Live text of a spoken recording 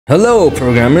Hello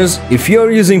programmers, if you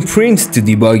are using print to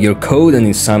debug your code and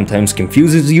it sometimes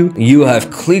confuses you, you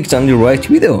have clicked on the right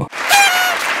video.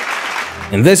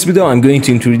 In this video I'm going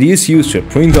to introduce you to a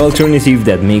print alternative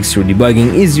that makes your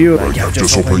debugging easier.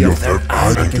 Just open your third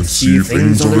eye and can see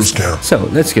things others can't. So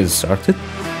let's get started.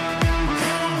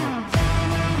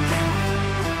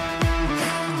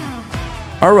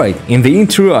 Alright, in the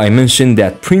intro I mentioned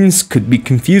that prints could be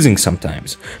confusing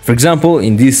sometimes. For example,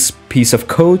 in this piece of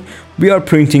code, we are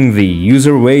printing the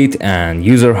user weight and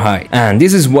user height. And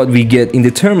this is what we get in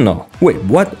the terminal. Wait,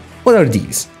 what? What are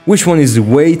these? Which one is the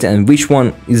weight and which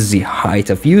one is the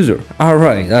height of user?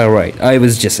 Alright, I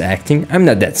was just acting. I'm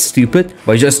not that stupid.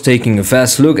 By just taking a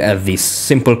fast look at this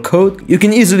simple code, you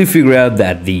can easily figure out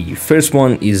that the first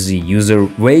one is the user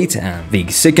weight and the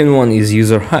second one is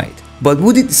user height. But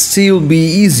would it still be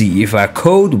easy if our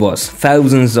code was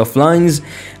thousands of lines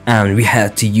and we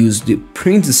had to use the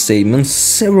print statement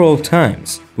several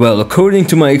times? Well, according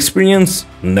to my experience,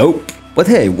 nope. But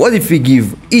hey, what if we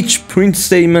give each print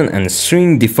statement and a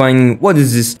string defining what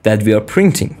is this that we are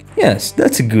printing? Yes,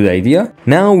 that's a good idea.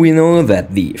 Now we know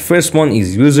that the first one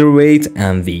is user weight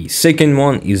and the second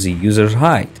one is the user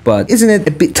height. But isn't it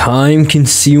a bit time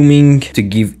consuming to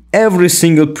give every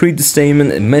single print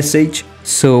statement a message?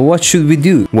 So what should we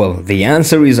do? Well, the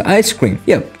answer is Icecream.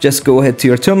 Yep, just go ahead to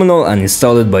your terminal and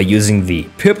install it by using the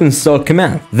pip install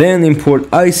command. Then import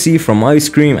IC from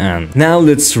Icecream, and now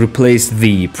let's replace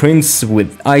the prints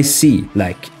with IC,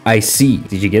 like IC.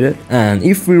 Did you get it? And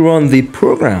if we run the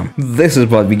program, this is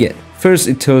what we get. First,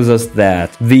 it tells us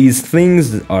that these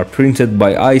things are printed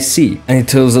by IC, and it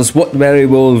tells us what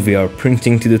variable we are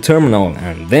printing to the terminal,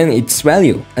 and then its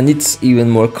value. And it's even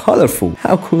more colorful.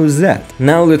 How cool is that?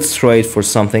 Now let's try it for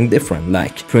something different,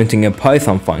 like printing a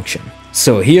Python function.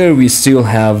 So here we still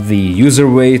have the user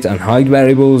weight and height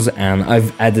variables, and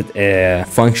I've added a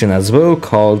function as well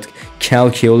called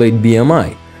calculate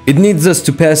BMI. It needs us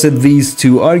to pass it these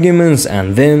two arguments,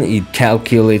 and then it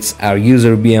calculates our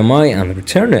user BMI and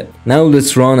return it. Now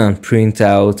let's run and print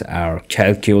out our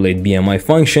calculate BMI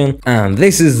function, and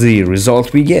this is the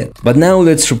result we get. But now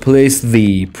let's replace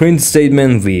the print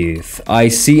statement with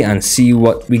IC and see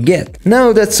what we get.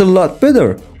 Now that's a lot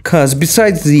better, cause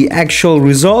besides the actual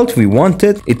result we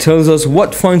wanted, it tells us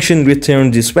what function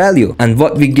returned this value and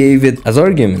what we gave it as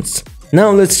arguments.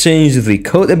 Now let's change the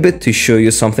code a bit to show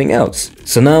you something else.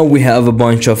 So now we have a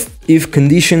bunch of if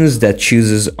conditions that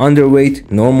chooses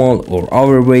underweight, normal or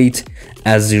overweight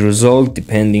as the result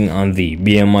depending on the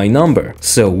BMI number.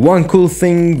 So one cool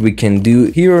thing we can do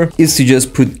here is to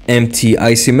just put empty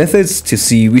IC methods to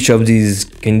see which of these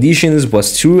conditions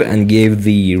was true and gave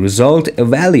the result a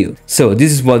value. So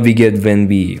this is what we get when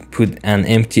we put an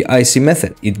empty IC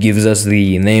method. It gives us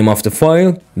the name of the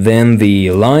file, then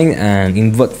the line and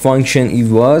in what function it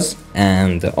was,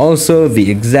 and also the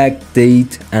exact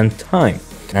date and time.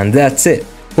 And that's it.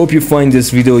 Hope you find this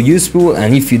video useful,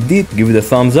 and if you did, give it a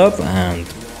thumbs up, and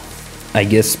I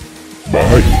guess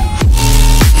bye.